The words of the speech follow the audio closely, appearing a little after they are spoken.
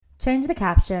Change the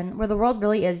caption, where the world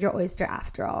really is your oyster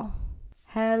after all.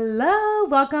 Hello,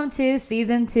 welcome to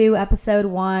season 2, episode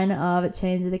 1 of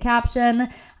Change the Caption.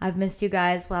 I've missed you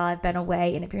guys while I've been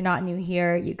away, and if you're not new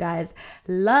here, you guys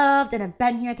loved and have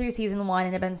been here through season 1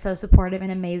 and have been so supportive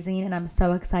and amazing, and I'm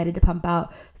so excited to pump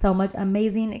out so much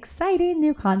amazing, exciting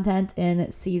new content in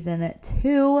season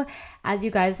 2. As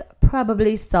you guys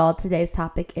probably saw, today's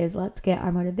topic is let's get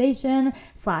our motivation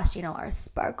 / our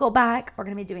sparkle back. We're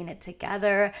going to be doing it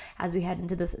together as we head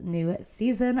into this new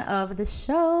season of the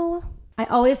show. I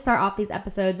always start off these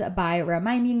episodes by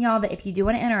reminding y'all that if you do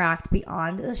want to interact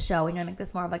beyond the show and you want to make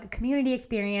this more of like a community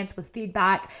experience with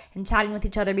feedback and chatting with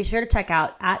each other, be sure to check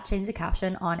out at Change the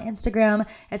Caption on Instagram.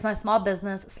 It's my small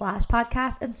business /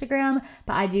 podcast Instagram,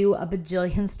 but I do a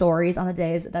bajillion stories on the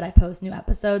days that I post new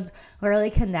episodes where we really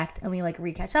connect and we like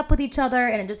re-catch up with each other,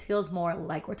 and it just feels more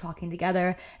like we're talking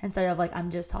together instead of like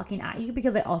I'm just talking at you,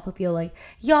 because I also feel like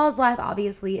y'all's life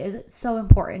obviously is so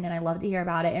important and I love to hear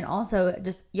about it, and also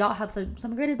just y'all have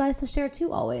some great advice to share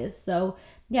too always. So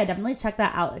yeah, definitely check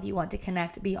that out if you want to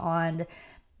connect beyond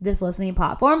this listening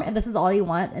platform. If this is all you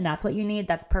want and that's what you need,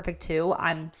 that's perfect too.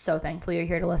 I'm so thankful you're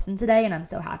here to listen today, and I'm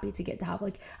so happy to get to have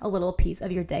like a little piece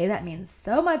of your day. That means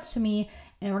so much to me.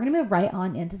 And we're gonna move right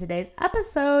on into today's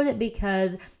episode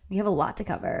because we have a lot to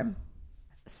cover.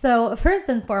 So first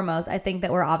and foremost, I think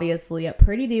that we're obviously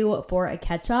pretty due for a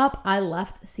catch up. I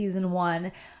left season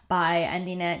 1 by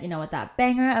ending it, with that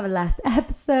banger of a last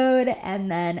episode.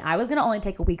 And then I was going to only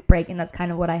take a week break, and that's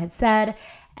kind of what I had said.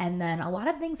 And then a lot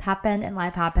of things happened and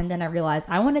life happened, and I realized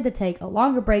I wanted to take a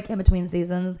longer break in between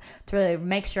seasons to really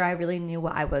make sure I really knew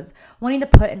what I was wanting to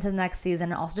put into the next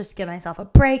season, and also just give myself a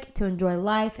break to enjoy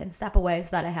life and step away so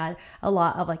that I had a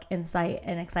lot of like insight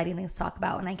and exciting things to talk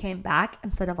about when I came back,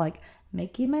 instead of like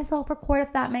making myself record,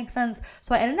 if that makes sense.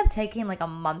 So I ended up taking like a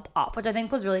month off, which I think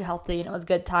was really healthy and it was a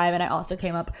good time. And I also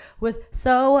came up with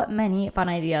so many fun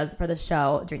ideas for the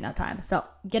show during that time. So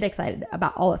get excited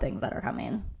about all the things that are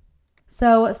coming.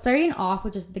 So starting off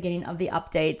with just the beginning of the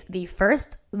update,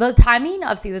 the timing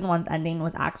of season 1's ending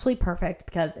was actually perfect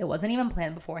because it wasn't even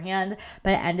planned beforehand,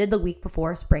 but it ended the week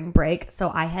before spring break. So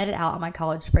I headed out on my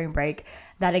college spring break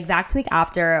that exact week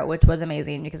after, which was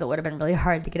amazing because it would have been really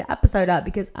hard to get an episode up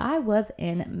because I was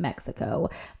in Mexico.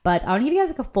 But I want to give you guys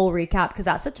like a full recap because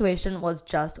that situation was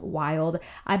just wild.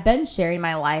 I've been sharing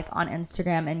my life on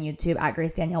Instagram and YouTube at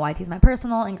Grace Danielle YT is my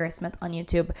personal, and Grace Smith on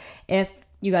YouTube. If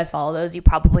you guys follow those, you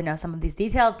probably know some of these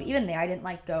details, but even there, I didn't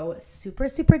like go super,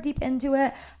 super deep into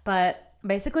it. But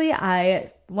basically,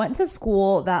 I went to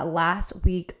school that last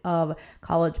week of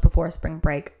college before spring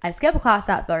break. I skipped class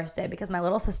that Thursday because my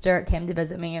little sister came to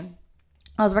visit me.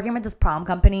 I was working with this prom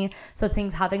company, so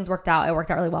how things worked out, it worked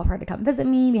out really well for her to come visit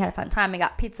me. We had a fun time. We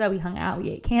got pizza, we hung out,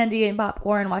 we ate candy and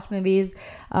popcorn, watched movies,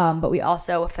 but we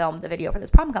also filmed a video for this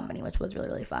prom company, which was really,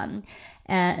 really fun.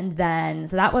 And then,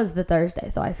 so that was the Thursday,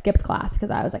 so I skipped class because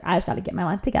I was like, I just got to get my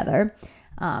life together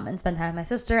and spend time with my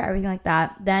sister, everything like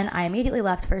that. Then I immediately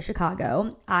left for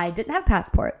Chicago. I didn't have a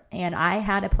passport, and I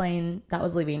had a plane that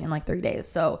was leaving in like 3 days,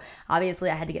 so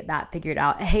obviously I had to get that figured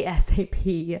out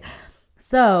ASAP.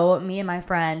 So me and my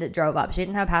friend drove up. She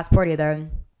didn't have a passport either.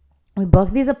 We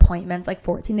booked these appointments like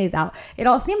 14 days out. It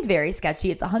all seemed very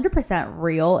sketchy. It's 100%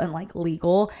 real and like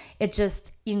legal. It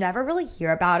just, you never really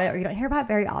hear about it, or you don't hear about it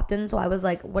very often. So I was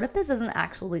like, what if this isn't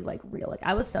actually like real? Like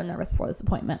I was so nervous before this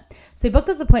appointment. So we booked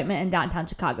this appointment in downtown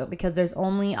Chicago because there's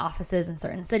only offices in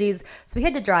certain cities. So we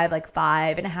had to drive like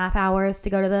 5.5 hours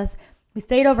to go to this. We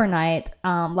stayed overnight.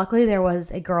 Luckily there was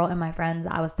a girl in my friends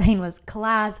that I was staying with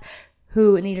class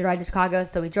who needed a ride to Chicago,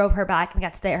 so we drove her back and we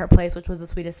got to stay at her place, which was the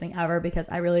sweetest thing ever because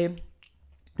I really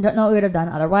don't know what we would have done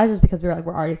otherwise, just because we were like,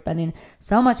 we're already spending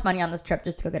so much money on this trip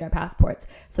just to go get our passports.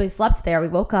 So we slept there. We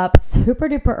woke up super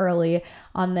duper early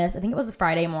on this. I think it was a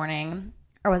Friday morning.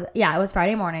 It was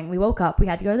Friday morning. We woke up. We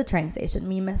had to go to the train station.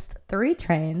 We missed 3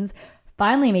 trains.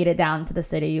 Finally made it down to the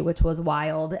city, which was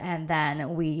wild. And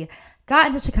then we got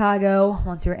into Chicago.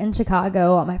 Once we were in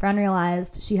Chicago, my friend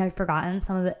realized she had forgotten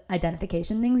some of the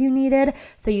identification things you needed.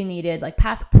 So you needed like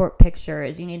passport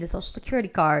pictures, you needed a social security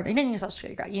card. You didn't need a social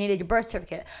security card. You needed your birth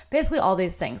certificate, basically all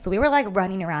these things. So we were like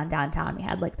running around downtown. We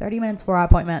had like 30 minutes for our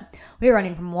appointment. We were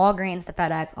running from Walgreens to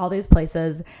FedEx, all these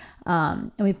places.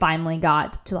 And we finally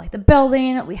got to like the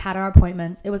building. We had our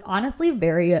appointments. It was honestly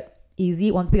very easy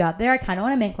once we got there. I kind of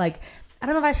want to make I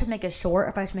don't know if I should make a short, or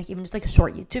if I should make even just like a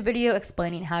short YouTube video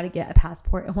explaining how to get a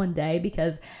passport in one day,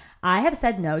 because I have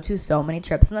said no to so many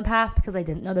trips in the past because I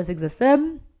didn't know this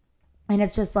existed. And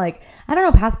it's just like, I don't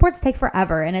know, passports take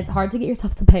forever, and it's hard to get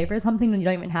yourself to pay for something when you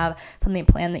don't even have something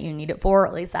planned that you need it for. Or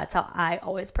at least that's how I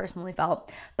always personally felt.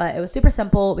 But it was super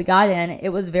simple. We got in. It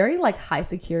was very like high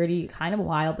security, kind of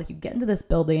wild. Like you get into this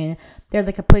building, there's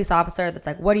like a police officer that's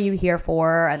like, what are you here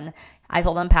for? And I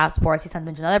told him passports. He sent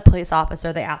me to another police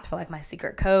officer. They asked for like my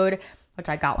secret code, which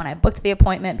I got when I booked the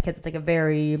appointment, because it's like a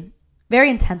very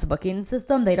intense booking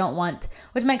system. They don't want,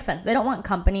 which makes sense, they don't want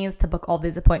companies to book all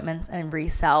these appointments and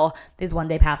resell these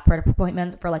one-day passport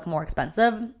appointments for like more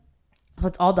expensive. So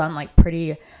it's all done like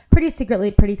pretty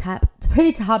secretly, pretty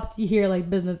top tier like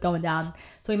business going down.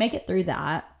 So we make it through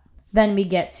that. Then we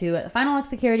get to the final like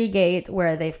security gate,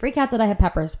 where they freak out that I had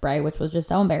pepper spray, which was just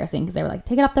so embarrassing, because they were like,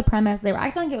 take it off the premise. They were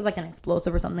acting like it was like an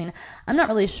explosive or something. I'm not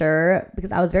really sure,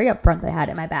 because I was very upfront that I had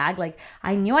it in my bag. Like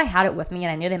I knew I had it with me,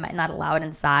 and I knew they might not allow it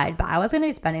inside, but I was going to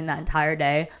be spending that entire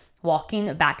day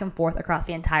walking back and forth across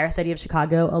the entire city of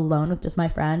Chicago alone with just my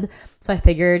friend. So I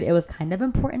figured it was kind of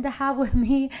important to have with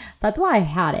me. So that's why I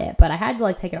had it, but I had to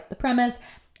like take it off the premise.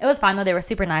 It was fine though. They were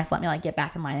super nice. Let me like get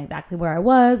back in line exactly where I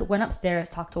was. Went upstairs,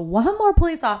 talked to one more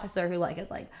police officer who like is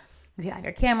like, you can't have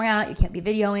your camera out, you can't be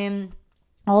videoing,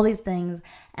 all these things.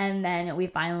 And then we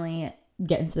finally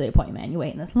get into the appointment. You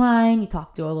wait in this line, you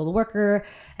talk to a little worker,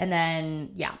 and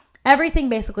then everything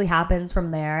basically happens from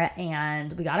there.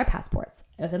 And we got our passports.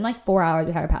 Within like 4 hours,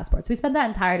 we had our passports. We spent that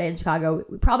entire day in Chicago.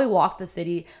 We probably walked the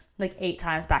city like 8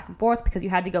 times back and forth, because you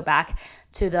had to go back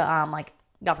to the like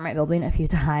government building a few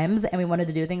times, and we wanted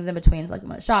to do things in between. So like we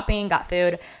went shopping, got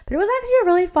food, but it was actually a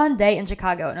really fun day in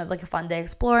Chicago, and it was like a fun day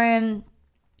exploring.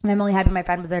 And I'm really happy my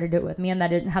friend was there to do it with me, and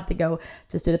that I didn't have to go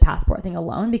just do the passport thing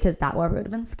alone, because that would have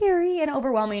been scary and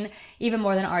overwhelming, even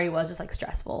more than it already was, just like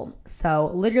stressful. So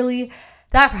literally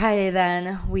that Friday,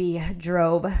 then we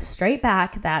drove straight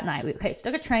back that night. So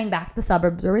took a train back to the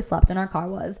suburbs where we slept and our car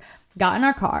was. Got in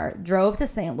our car, drove to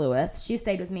St. Louis. She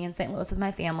stayed with me in St. Louis with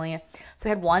my family. So we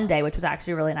had one day, which was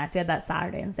actually really nice. We had that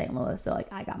Saturday in St. Louis. So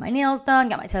like I got my nails done,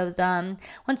 got my toes done.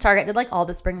 Went to Target, did like all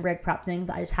the spring break prep things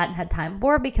I just hadn't had time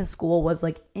for, because school was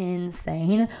like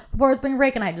insane before spring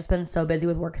break, and I had just been so busy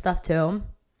with work stuff too.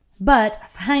 But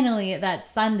finally, that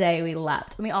Sunday, we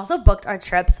left. And we also booked our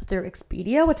trips through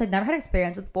Expedia, which I'd never had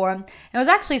experience with before. And it was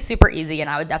actually super easy, and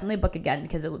I would definitely book again,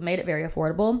 because it made it very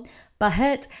affordable.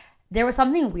 But there was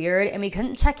something weird, and we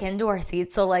couldn't check into our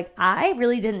seats. So like I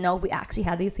really didn't know if we actually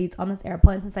had these seats on this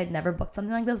airplane, since I'd never booked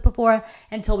something like this before,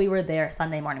 until we were there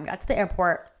Sunday morning. We got to the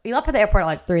airport. We left for the airport at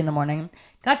like 3 a.m.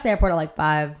 Got to the airport at like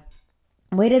 5.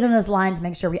 Waited in this line to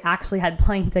make sure we actually had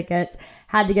plane tickets,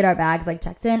 had to get our bags like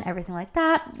checked in, everything like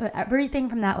that. But everything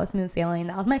from that was smooth sailing.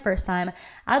 That was my first time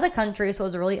out of the country, so it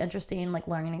was a really interesting like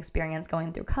learning experience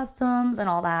going through customs and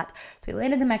all that. So we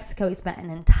landed in Mexico. We spent an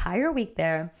entire week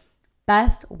there.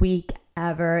 Best week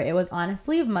ever. It was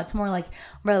honestly much more like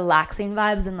relaxing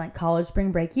vibes than like college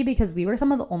spring breaky, because we were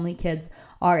some of the only kids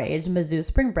our age. Mizzou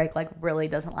spring break like really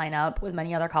doesn't line up with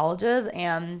many other colleges,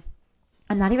 and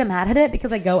I'm not even mad at it,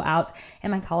 because I go out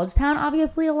in my college town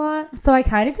obviously a lot. So I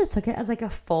kind of just took it as like a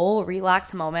full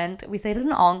relax moment. We stayed at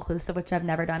an all-inclusive, which I've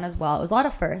never done as well. It was a lot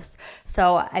of firsts.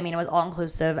 So, I mean, it was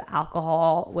all-inclusive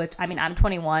alcohol, which, I mean, I'm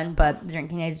 21, but the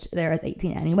drinking age there is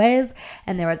 18 anyways.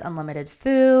 And there was unlimited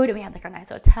food. And we had like our nice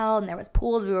hotel, and there was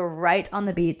pools. We were right on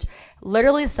the beach.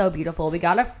 Literally so beautiful. We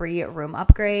got a free room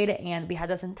upgrade, and we had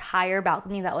this entire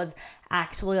balcony that was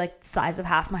actually like the size of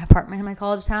half my apartment in my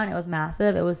college town. It was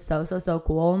massive. It was so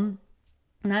cool.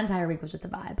 And that entire week was just a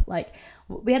vibe. Like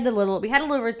we had a little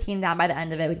routine down by the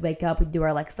end of it. We'd wake up, we'd do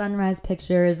our like sunrise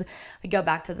pictures, we'd go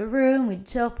back to the room, we'd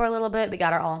chill for a little bit. We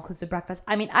got our all-inclusive breakfast.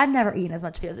 I mean, I've never eaten as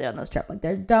much food as I did on this trip. Like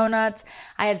there's donuts.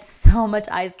 I had so much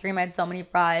ice cream. I had so many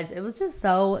fries. It was just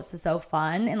so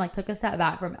fun, and like took a step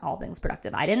back from all things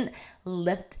productive. I didn't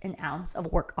lift an ounce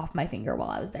of work off my finger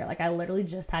while I was there. Like I literally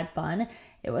just had fun.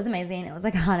 It was amazing. It was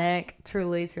iconic.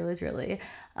 Truly.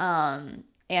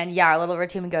 And yeah, our little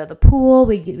routine, we go to the pool,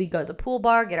 we go to the pool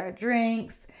bar, get our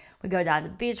drinks, we go down to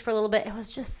the beach for a little bit. It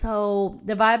was just the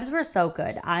vibes were so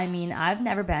good. I mean, I've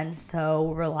never been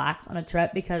so relaxed on a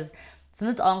trip, because since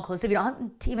it's all inclusive, you don't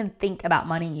have to even think about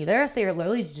money either. So you're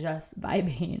literally just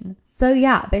vibing. So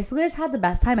yeah, basically I just had the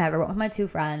best time ever. Went with my 2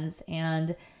 friends,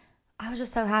 and I was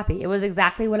just so happy. It was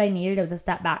exactly what I needed. It was a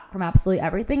step back from absolutely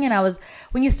everything. And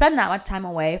when you spend that much time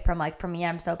away from like, for me,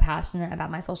 I'm so passionate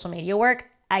about my social media work.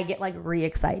 I get like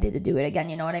re-excited to do it again.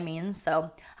 You know what I mean?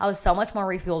 So I was so much more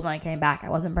refueled when I came back. I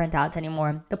wasn't burnt out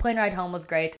anymore. The plane ride home was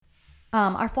great.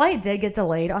 Our flight did get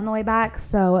delayed on the way back,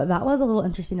 so that was a little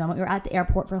interesting moment. We were at the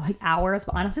airport for like hours,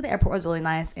 but honestly, the airport was really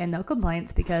nice and no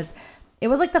complaints, because it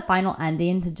was like the final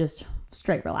ending to just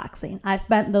straight relaxing. I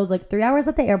spent those like 3 hours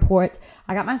at the airport.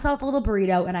 I got myself a little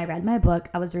burrito and I read my book.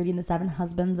 I was reading The 7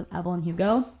 Husbands of Evelyn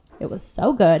Hugo. It was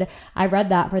so good. I read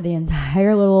that for the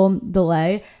entire little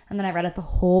delay, and then I read it the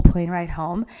whole plane ride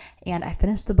home, and I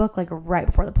finished the book like right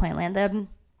before the plane landed.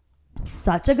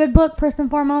 Such a good book, first and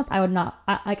foremost. I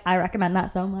recommend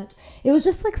that so much. It was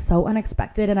just like so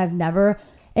unexpected, and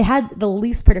it had the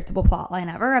least predictable plot line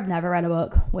ever. I've never read a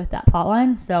book with that plot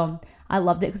line, so I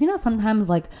loved it. Because sometimes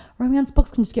like romance books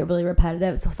can just get really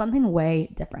repetitive, so something way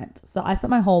different. So I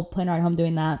spent my whole plane ride home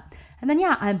doing that. And then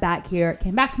I'm back here,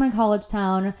 came back to my college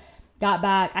town, got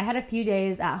back. I had a few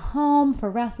days at home for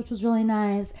rest, which was really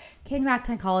nice. Came back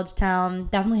to my college town.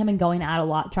 Definitely have been going out a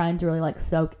lot, trying to really like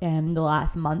soak in the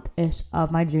last month-ish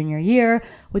of my junior year,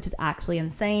 which is actually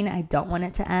insane. I don't want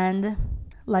it to end.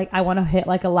 Like, I want to hit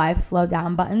like a life slow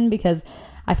down button, because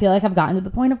I feel like I've gotten to the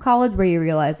point of college where you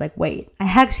realize like, wait, I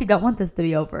actually don't want this to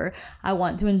be over. I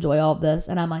want to enjoy all of this,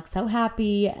 and I'm like so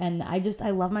happy, and I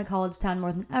love my college town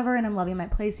more than ever, and I'm loving my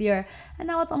place here, and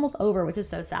now it's almost over, which is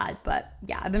so sad. But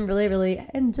yeah, I've been really,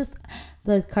 and just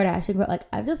the Kardashian, but like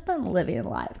I've just been living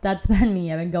life. That's been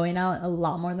me. I've been going out a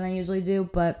lot more than I usually do,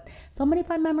 but so many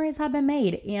fun memories have been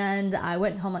made. And I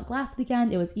went home like last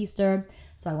weekend. It was Easter,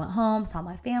 so I went home, saw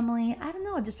my family. I don't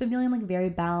know, I've just been feeling like very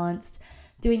balanced,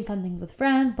 doing fun things with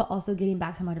friends, but also getting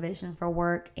back to motivation for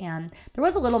work. And there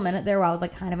was a little minute there where I was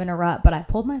like kind of in a rut, but I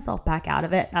pulled myself back out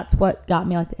of it. That's what got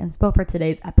me like the inspo for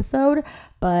today's episode.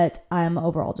 But I'm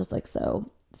overall just like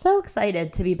so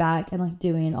excited to be back and like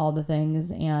doing all the things.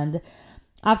 And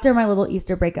after my little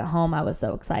Easter break at home, I was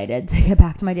so excited to get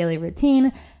back to my daily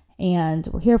routine, and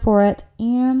we're here for it.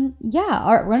 And yeah,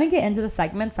 we're going to get into the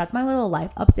segments. That's my little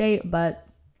life update, but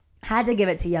had to give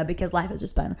it to you because life has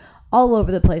just been all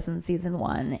over the place in season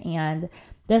 1. And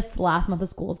this last month of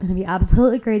school is going to be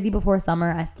absolutely crazy before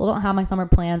summer. I still don't have my summer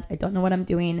plans. I don't know what I'm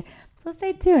doing. So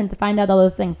stay tuned to find out all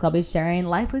those things. I'll be sharing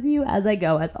life with you as I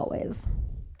go, as always.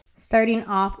 Starting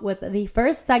off with the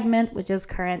first segment, which is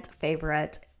current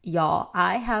favorite. Y'all,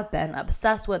 I have been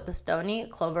obsessed with the Stoney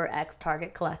Clover X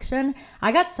Target collection.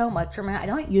 I got so much from it.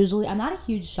 I'm not a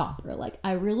huge shopper. Like,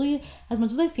 I really, as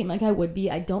much as I seem like I would be,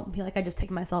 I don't feel like I just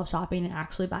take myself shopping and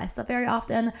actually buy stuff very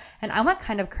often. And I went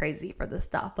kind of crazy for this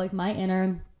stuff. Like, my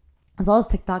inner, as well as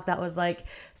TikTok, that was like,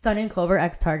 Stoney Clover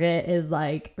X Target is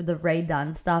like the Ray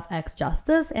Dunn stuff X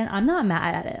Justice, and I'm not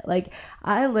mad at it. Like,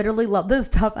 I literally love this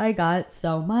stuff. I got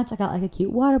so much. I got like a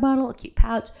cute water bottle, a cute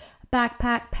pouch,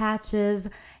 backpack, patches,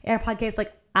 AirPod case,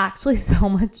 like actually so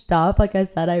much stuff. Like I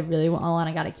said, I really went all on.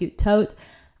 I got a cute tote.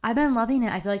 I've been loving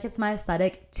it. I feel like it's my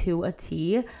aesthetic to a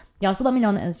T. Y'all should let me know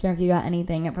on the Instagram if you got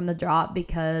anything from the drop,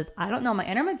 because I don't know, my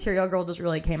inner material girl just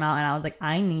really came out, and I was like,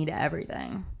 I need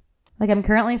everything. Like, I'm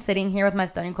currently sitting here with my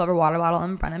Stoney Clover water bottle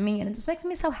in front of me, and it just makes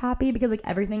me so happy because like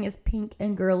everything is pink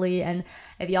and girly, and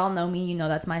if y'all know me, you know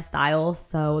that's my style.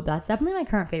 So that's definitely my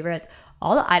current favorite.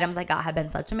 All the items I got have been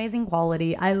such amazing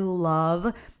quality. I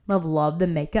love the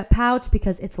makeup pouch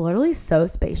because it's literally so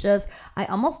spacious. I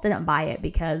almost didn't buy it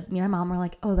because me and my mom were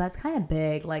like, oh, that's kind of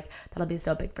big. Like, that'll be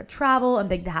so big for travel and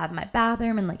big to have in my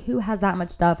bathroom. And like, who has that much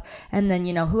stuff? And then,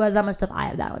 who has that much stuff? I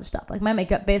have that much stuff. Like, my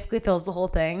makeup basically fills the whole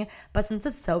thing. But since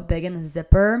it's so big and the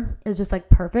zipper is just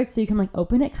like perfect, so you can like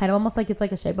open it kind of almost like it's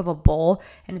like a shape of a bowl.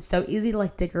 And it's so easy to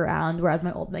like dig around. Whereas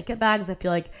my old makeup bags, I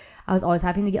feel like I was always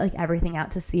having to get like everything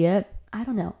out to see it. I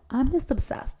don't know. I'm just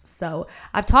obsessed. So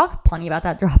I've talked plenty about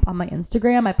that drop on my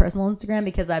Instagram, my personal Instagram,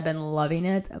 because I've been loving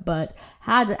it, but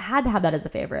had to have that as a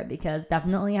favorite because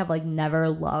definitely have like never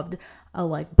loved a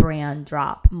like brand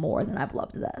drop more than I've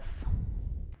loved this.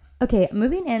 Okay,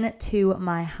 moving into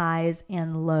my highs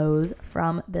and lows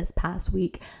from this past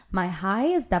week. My high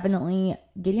is definitely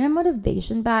getting my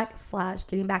motivation back /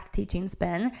 getting back to teaching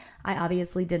spin. I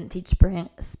obviously didn't teach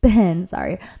spin,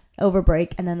 over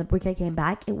break, and then the week I came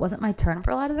back, it wasn't my turn for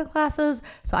a lot of the classes,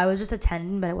 so I was just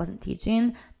attending, but I wasn't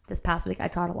teaching. This past week, I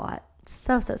taught a lot.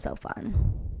 So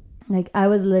fun. Like, I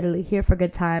was literally here for a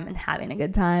good time and having a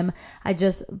good time. I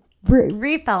just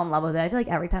fell in love with it. I feel like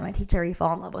every time I teach, I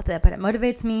fall in love with it, but it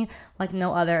motivates me like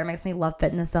no other. It makes me love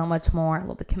fitness so much more. I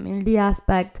love the community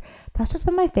aspect. That's just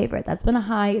been my favorite. That's been a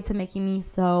high to making me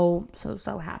so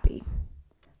happy.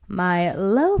 My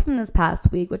low from this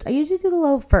past week, which I usually do the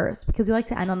low first because we like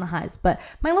to end on the highs, but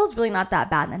my low is really not that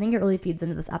bad, and I think it really feeds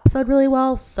into this episode really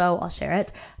well, so I'll share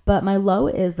it. But my low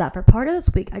is that for part of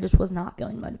this week, I just was not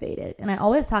feeling motivated. And I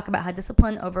always talk about how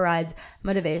discipline overrides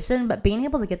motivation, but being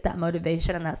able to get that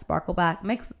motivation and that sparkle back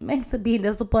makes it being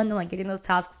disciplined and like getting those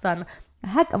tasks done a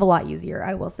heck of a lot easier,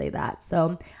 I will say that.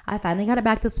 So I finally got it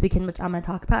back this weekend, which I'm going to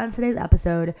talk about in today's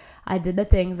episode. I did the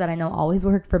things that I know always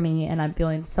work for me, and I'm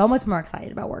feeling so much more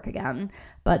excited about work again.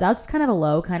 But that was just kind of a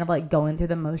low, kind of like going through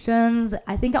the motions.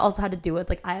 I think it also had to do with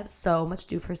like I have so much to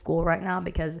do for school right now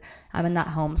because I'm in that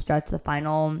home stretch, the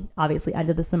final, obviously, end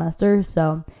of the semester.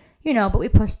 So, but we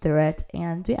pushed through it,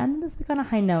 and we ended this week on a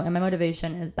high note, and my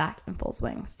motivation is back in full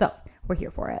swing. So we're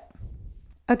here for it.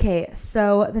 Okay,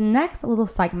 so the next little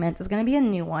segment is going to be a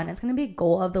new one. It's going to be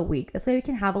goal of the week. This way we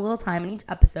can have a little time in each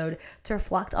episode to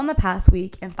reflect on the past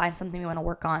week and find something we want to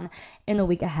work on in the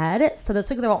week ahead. So this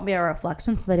week there won't be a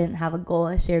reflection since I didn't have a goal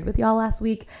I shared with y'all last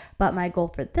week. But my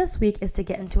goal for this week is to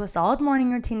get into a solid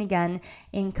morning routine again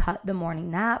and cut the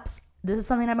morning naps. This is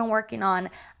something I've been working on.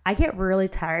 I get really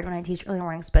tired when I teach early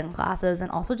morning spin classes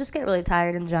and also just get really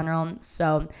tired in general.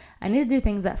 So I need to do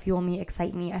things that fuel me,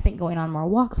 excite me. I think going on more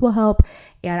walks will help.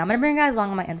 And I'm going to bring you guys along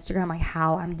on my Instagram, like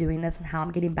how I'm doing this and how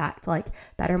I'm getting back to like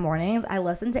better mornings. I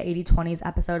listened to 80/20's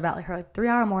episode about like her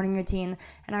 3-hour morning routine.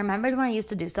 And I remembered when I used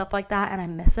to do stuff like that and I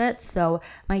miss it. So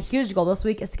my huge goal this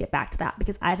week is to get back to that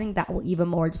because I think that will even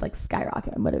more just like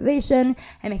skyrocket my motivation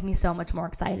and make me so much more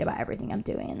excited about everything I'm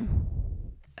doing.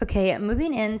 Okay,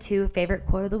 moving into favorite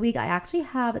quote of the week, I actually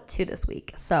have 2 this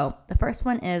week. So the first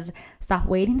one is, stop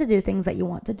waiting to do things that you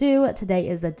want to do. Today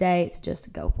is the day to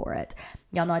just go for it.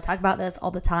 Y'all know I talk about this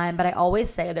all the time, but I always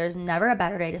say there's never a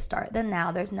better day to start than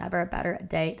now. There's never a better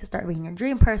day to start being your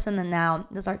dream person than now,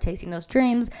 to start chasing those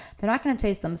dreams. They're not going to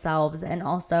chase themselves. And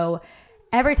also,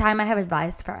 every time I have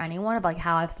advice for anyone of like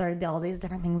how I've started all these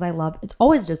different things I love, it's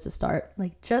always just to start.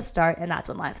 Like just start, and that's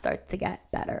when life starts to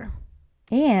get better.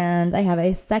 And I have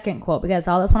a second quote because I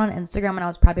saw this one on Instagram when I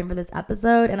was prepping for this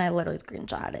episode, and I literally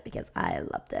screenshotted it because I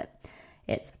loved it.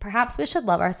 It's, perhaps we should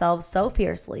love ourselves so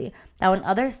fiercely that when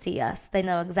others see us, they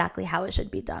know exactly how it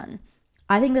should be done.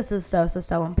 I think this is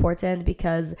so important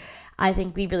because I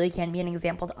think we really can be an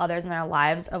example to others in our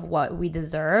lives of what we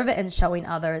deserve and showing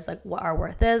others like what our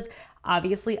worth is.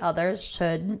 Obviously, others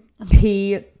should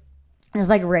be just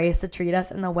like raised to treat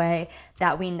us in the way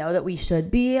that we know that we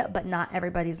should be, but not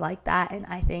everybody's like that. And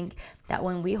I think that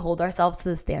when we hold ourselves to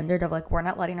the standard of like we're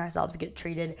not letting ourselves get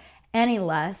treated any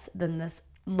less than this,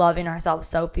 loving ourselves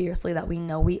so fiercely that we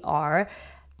know we are,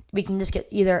 we can just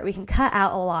we can cut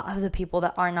out a lot of the people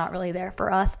that are not really there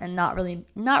for us and not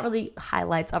really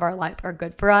highlights of our life are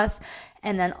good for us.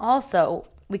 And then also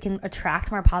we can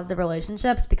attract more positive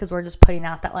relationships because we're just putting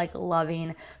out that like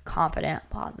loving, confident,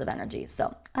 positive energy.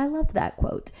 So I loved that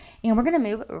quote. And we're going to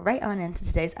move right on into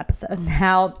today's episode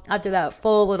now after that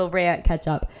full little rant catch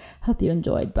up. Hope you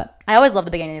enjoyed. But I always love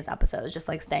the beginning of these episodes, just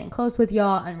like staying close with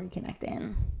y'all and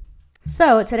reconnecting.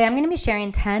 So today I'm going to be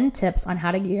sharing 10 tips on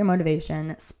how to get your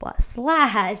motivation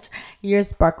 / your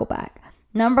sparkle back.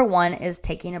 Number 1 is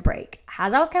taking a break.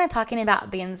 As I was kind of talking about at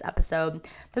the beginning of this episode,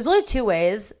 there's really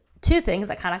 2 things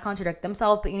that kind of contradict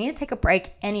themselves, but you need to take a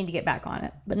break and you need to get back on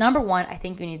it. But number 1, I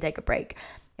think you need to take a break.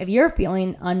 If you're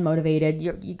feeling unmotivated,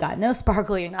 you got no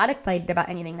sparkle, you're not excited about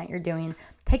anything that you're doing,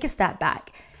 take a step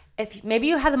back. If maybe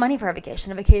you have the money for a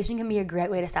vacation can be a great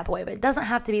way to step away, but it doesn't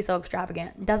have to be so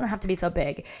extravagant. It doesn't have to be so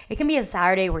big. It can be a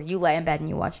Saturday where you lay in bed and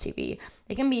you watch TV.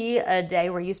 It can be a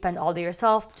day where you spend all day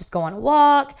yourself, just go on a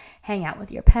walk, hang out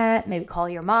with your pet, maybe call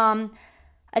your mom.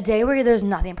 A day where there's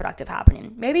nothing productive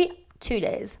happening. Maybe 2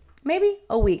 days. Maybe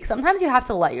a week. Sometimes you have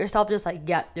to let yourself just like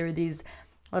get through these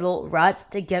little ruts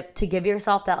to give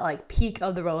yourself that like peak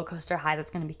of the roller coaster high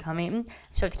that's going to be coming. You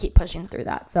just have to keep pushing through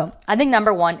that. So I think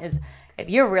number 1 is if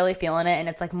you're really feeling it and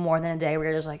it's like more than a day where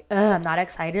you're just like, I'm not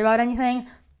excited about anything,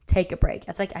 take a break.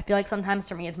 It's like, I feel like sometimes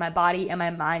for me, it's my body and my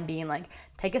mind being like,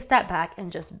 take a step back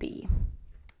and just be.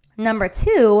 Number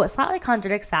 2 slightly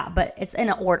contradicts that, but it's in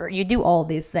an order. You do all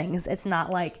these things. It's not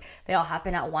like they all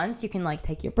happen at once. You can like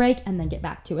take your break and then get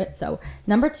back to it. So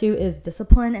number 2 is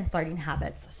discipline and starting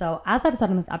habits. So as I've said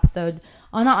on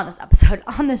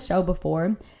this show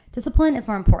before, discipline is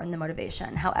more important than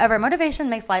motivation. However, motivation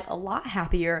makes life a lot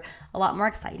happier, a lot more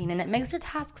exciting, and it makes your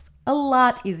tasks a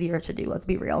lot easier to do. Let's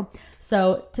be real.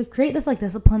 So to create this like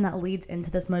discipline that leads into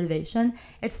this motivation,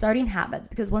 it's starting habits,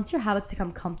 because once your habits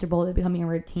become comfortable, they become your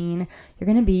routine, you're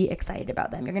going to be excited about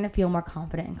them. You're going to feel more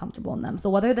confident and comfortable in them. So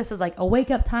whether this is like a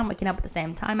wake up time, waking up at the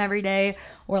same time every day,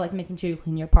 or like making sure you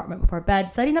clean your apartment before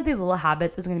bed, setting up these little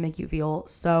habits is going to make you feel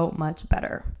so much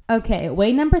better. Okay,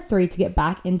 way number 3 to get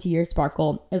back into your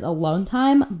sparkle is alone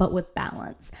time, but with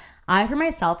balance. I, for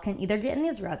myself, can either get in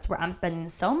these ruts where I'm spending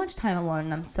so much time alone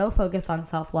and I'm so focused on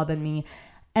self-love and me,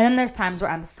 and then there's times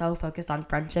where I'm so focused on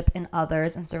friendship and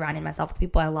others and surrounding myself with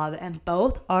people I love, and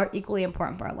both are equally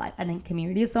important for our life. I think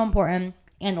community is so important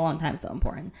and alone time is so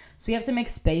important. So we have to make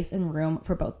space and room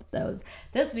for both of those.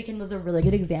 This weekend was a really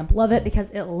good example of it because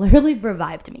it literally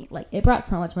revived me. Like, it brought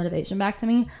so much motivation back to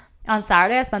me. On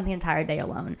Saturday, I spent the entire day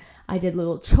alone. I did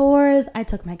little chores. I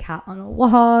took my cat on a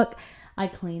walk. I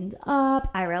cleaned up.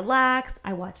 I relaxed.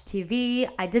 I watched TV.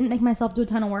 I didn't make myself do a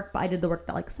ton of work, but I did the work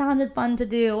that like sounded fun to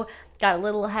do. Got a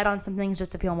little ahead on some things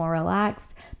just to feel more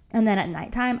relaxed. And then at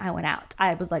nighttime, I went out.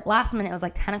 I was like, last minute, it was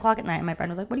like 10 o'clock at night. And my friend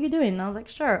was like, what are you doing? And I was like,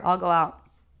 sure, I'll go out.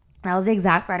 That was the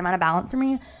exact right amount of balance for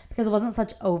me because it wasn't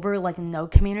such over like no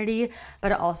community,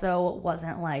 but it also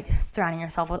wasn't like surrounding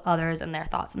yourself with others and their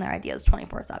thoughts and their ideas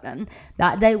 24/7.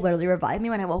 That day literally revived me.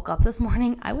 When I woke up this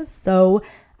morning, I was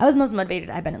most motivated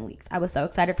I've been in weeks. I was so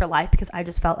excited for life because I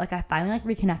just felt like I finally like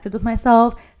reconnected with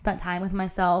myself, spent time with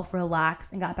myself,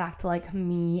 relaxed, and got back to like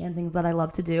me and things that I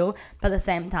love to do. But at the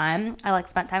same time, I like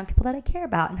spent time with people that I care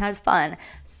about and had fun.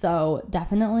 So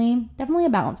definitely a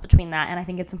balance between that. And I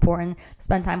think it's important to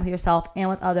spend time with yourself and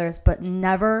with others, but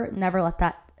never let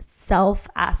that self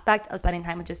aspect of spending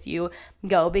time with just you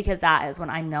go, because that is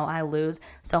when I know I lose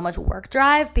so much work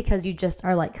drive, because you just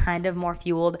are like kind of more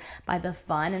fueled by the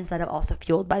fun instead of also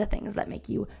fueled by the things that make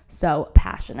you so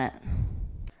passionate.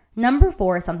 Number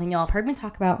 4 is something y'all have heard me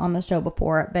talk about on the show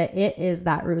before, but it is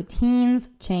that routines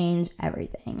change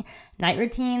everything. Night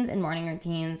routines and morning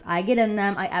routines, I get in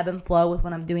them, I ebb and flow with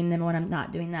when I'm doing them and when I'm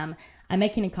not doing them. I'm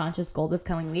making a conscious goal this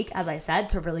coming week, as I said,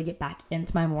 to really get back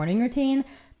into my morning routine.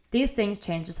 These things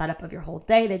change the setup of your whole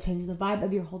day. They change the vibe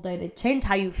of your whole day. They change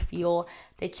how you feel.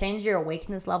 They change your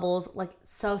awakeness levels. Like,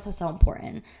 so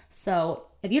important. So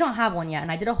if you don't have one yet,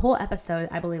 and I did a whole episode,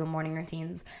 I believe, on morning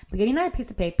routines, but getting out a piece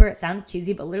of paper, it sounds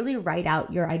cheesy, but literally write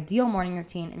out your ideal morning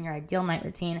routine and your ideal night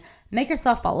routine. Make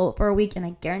yourself follow it for a week, and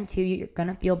I guarantee you're going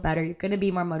to feel better. You're going to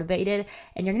be more motivated,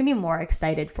 and you're going to be more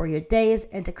excited for your days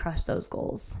and to crush those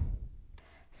goals.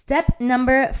 Step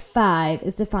number 5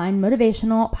 is to find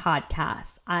motivational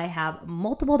podcasts. I have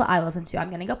multiple that I listen to. I'm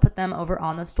going to go put them over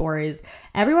on the stories.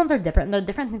 Everyone's are different. The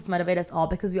different things motivate us all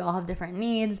because we all have different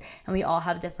needs and we all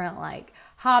have different like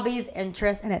hobbies,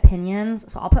 interests, and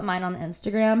opinions. So I'll put mine on the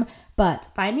Instagram. But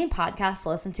finding podcasts to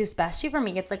listen to, especially for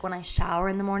me, it's like when I shower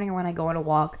in the morning or when I go on a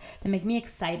walk, they make me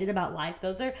excited about life.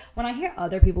 Those are when I hear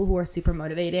other people who are super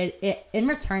motivated, it in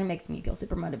return makes me feel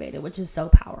super motivated, which is so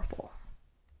powerful.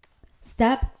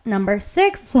 Step number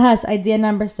 6 / idea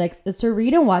number 6 is to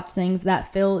read and watch things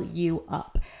that fill you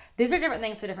up. These are different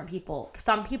things for different people. For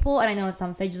some people, and I know in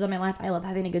some stages of my life, I love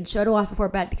having a good show to watch before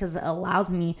bed because it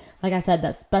allows me, like I said,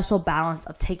 that special balance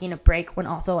of taking a break when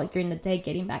also like during the day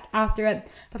getting back after it.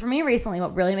 But for me recently,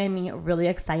 what really made me really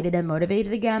excited and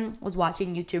motivated again was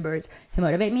watching YouTubers who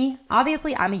motivate me.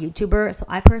 Obviously, I'm a YouTuber, so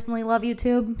I personally love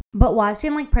YouTube. But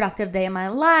watching like productive day in my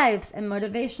lives and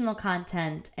motivational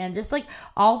content and just like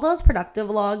all those productive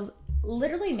vlogs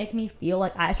literally make me feel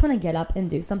like I just want to get up and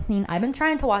do something. I've been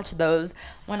trying to watch those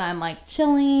when I'm like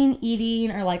chilling,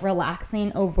 eating, or like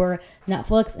relaxing over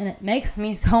Netflix, and it makes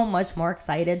me so much more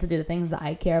excited to do the things that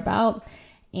I care about.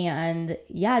 And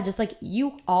yeah, just like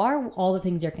you are all the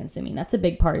things you're consuming. That's a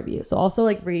big part of you. So also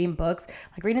like reading books,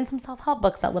 like reading some self-help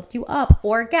books that lift you up,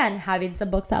 or again, having some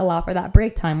books that allow for that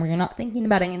break time where you're not thinking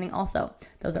about anything also.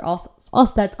 Those are also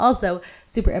that's also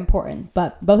super important.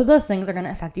 But both of those things are going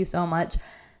to affect you so much.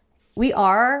 We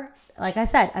are, like I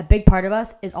said, a big part of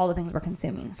us is all the things we're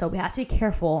consuming. So we have to be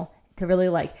careful to really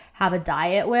like have a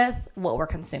diet with what we're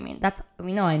consuming.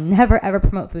 We know I never ever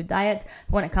promote food diets,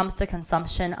 but when it comes to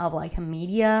consumption of like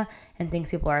media and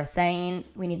things people are saying,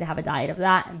 we need to have a diet of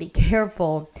that and be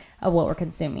careful of what we're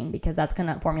consuming, because that's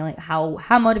going to formulate how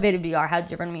motivated we are, how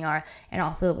driven we are, and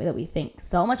also the way that we think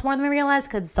so much more than we realize,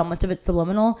 because so much of it's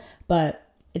subliminal, but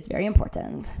it's very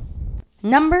important.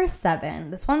 Number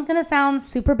 7, this one's going to sound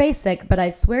super basic, but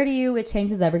I swear to you, it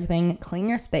changes everything. Clean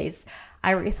your space. I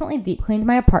recently deep cleaned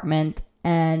my apartment,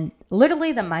 and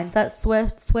literally the mindset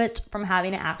switch from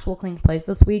having an actual clean place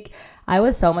this week. I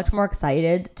was so much more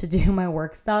excited to do my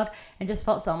work stuff and just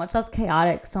felt so much less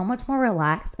chaotic, so much more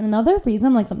relaxed. And another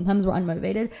reason like sometimes we're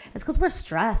unmotivated is because we're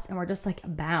stressed and we're just like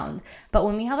bound. But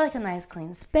when we have like a nice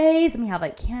clean space and we have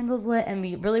like candles lit and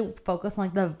we really focus on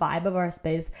like the vibe of our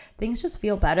space, things just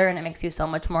feel better, and it makes you so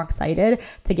much more excited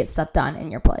to get stuff done in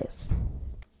your place.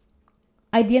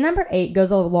 Idea number 8 goes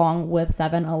along with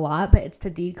 7 a lot, but it's to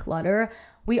declutter.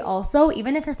 We also,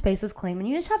 even if your space is clean, when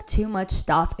you just have too much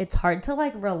stuff, it's hard to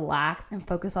like relax and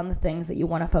focus on the things that you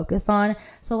want to focus on.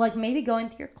 So like maybe going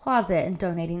through your closet and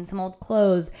donating some old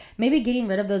clothes, maybe getting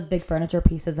rid of those big furniture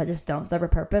pieces that just don't serve a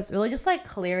purpose. Really just like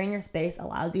clearing your space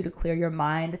allows you to clear your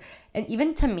mind. And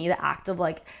even to me, the act of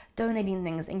like donating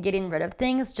things and getting rid of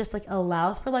things just like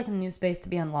allows for like a new space to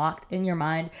be unlocked in your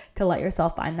mind to let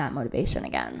yourself find that motivation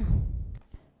again.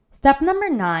 Step number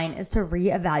 9 is to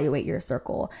reevaluate your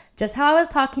circle. Just how I was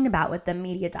talking about with the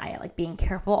media diet, like being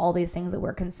careful, all these things that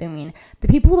we're consuming. The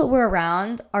people that we're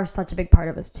around are such a big part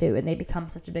of us too, and they become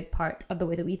such a big part of the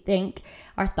way that we think,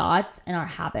 our thoughts, and our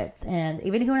habits. And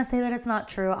even if you want to say that it's not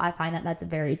true, I find that that's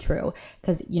very true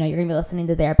because, you're going to be listening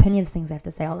to their opinions, things they have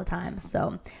to say all the time.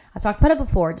 So I've talked about it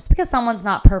before. Just because someone's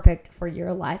not perfect for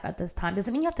your life at this time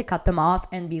doesn't mean you have to cut them off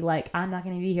and be like, I'm not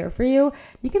going to be here for you.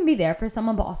 You can be there for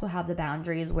someone, but also have the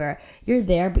boundaries where you're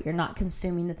there, but you're not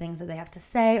consuming the things that they have to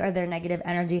say or their negative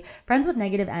energy. Friends with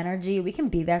negative energy, we can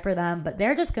be there for them, but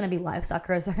they're just going to be life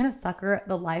suckers. They're going to sucker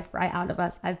the life right out of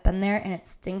us. I've been there and it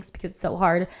stinks because it's so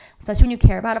hard, especially when you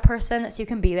care about a person, so you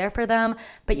can be there for them,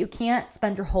 but you can't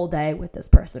spend your whole day with this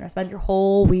person or spend your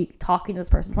whole week talking to this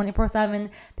person 24/7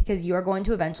 because you're going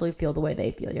to eventually feel the way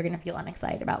they feel. You're going to feel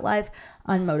unexcited about life,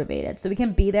 unmotivated. So we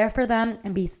can be there for them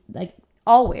and be like,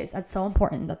 always. That's so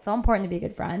important. That's so important to be a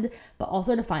good friend, but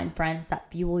also to find friends that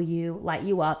fuel you, light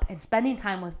you up, and spending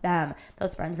time with them,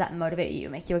 those friends that motivate you,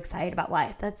 make you excited about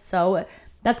life. That's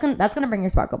gonna bring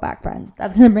your sparkle back, friend.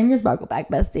 That's gonna bring your sparkle back,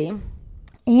 bestie.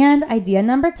 And idea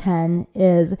number 10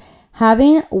 is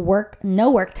having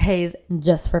no work days,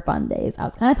 just for fun days. I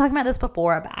was kind of talking about this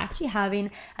before, but actually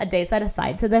having a day set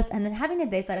aside to this, and then having a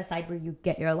day set aside where you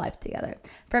get your life together.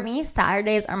 For me,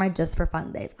 Saturdays are my just for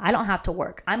fun days. I don't have to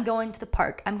work. I'm going to the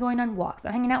park. I'm going on walks.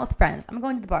 I'm hanging out with friends. I'm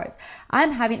going to the bars.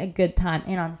 I'm having a good time.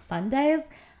 And on Sundays,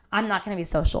 I'm not going to be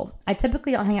social. I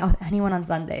typically don't hang out with anyone on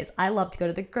Sundays. I love to go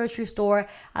to the grocery store.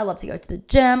 I love to go to the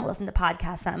gym, listen to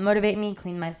podcasts that motivate me,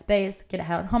 clean my space, get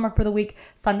ahead on homework for the week.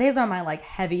 Sundays are my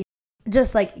heavy,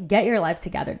 just get your life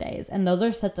together days. And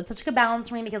that's such a good balance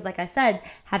for me because like I said,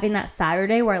 having that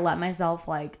Saturday where I let myself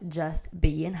just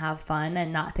be and have fun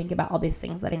and not think about all these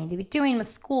things that I need to be doing with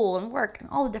school and work and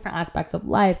all the different aspects of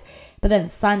life. But then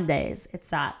Sundays, it's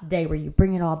that day where you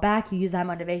bring it all back. You use that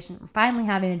motivation from finally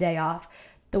having a day off.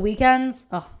 The weekends,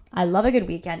 I love a good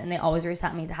weekend, and they always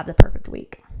reset me to have the perfect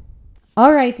week.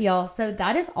 All right, y'all. So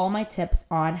that is all my tips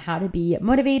on how to be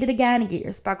motivated again and get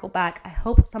your sparkle back. I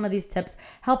hope some of these tips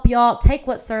help y'all. Take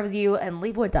what serves you and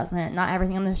leave what doesn't. Not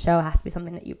everything on the show has to be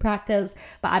something that you practice,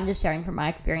 but I'm just sharing from my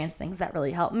experience things that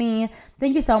really help me.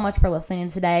 Thank you so much for listening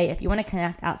today. If you want to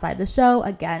connect outside the show,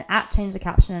 again, at Change the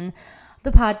Caption, the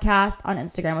podcast on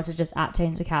Instagram, which is just at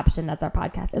Change the Caption. That's our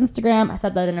podcast Instagram. I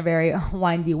said that in a very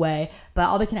windy way, but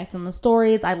I'll be connecting on the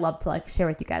stories. I'd love to share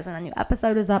with you guys when a new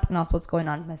episode is up and also what's going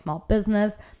on with my small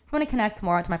business. If you want to connect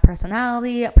more onto my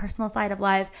personality, personal side of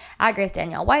life, at Grace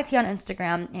Danielle YT on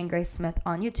Instagram and Grace Smith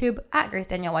on YouTube, at Grace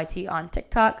Danielle YT on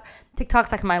TikTok.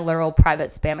 TikTok's my literal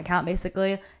private spam account,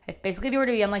 basically. If you were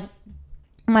to be on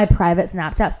my private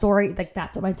Snapchat story,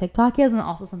 that's what my TikTok is, and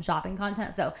also some shopping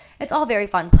content. So it's all very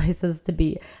fun places to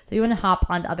be. So you want to hop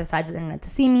onto other sides of the internet to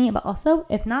see me, but also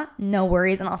if not, no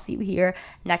worries, and I'll see you here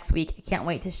next week. I can't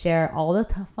wait to share all the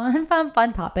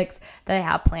fun topics that I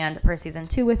have planned for season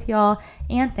 2 with y'all.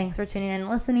 And thanks for tuning in and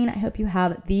listening. I hope you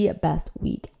have the best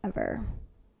week ever.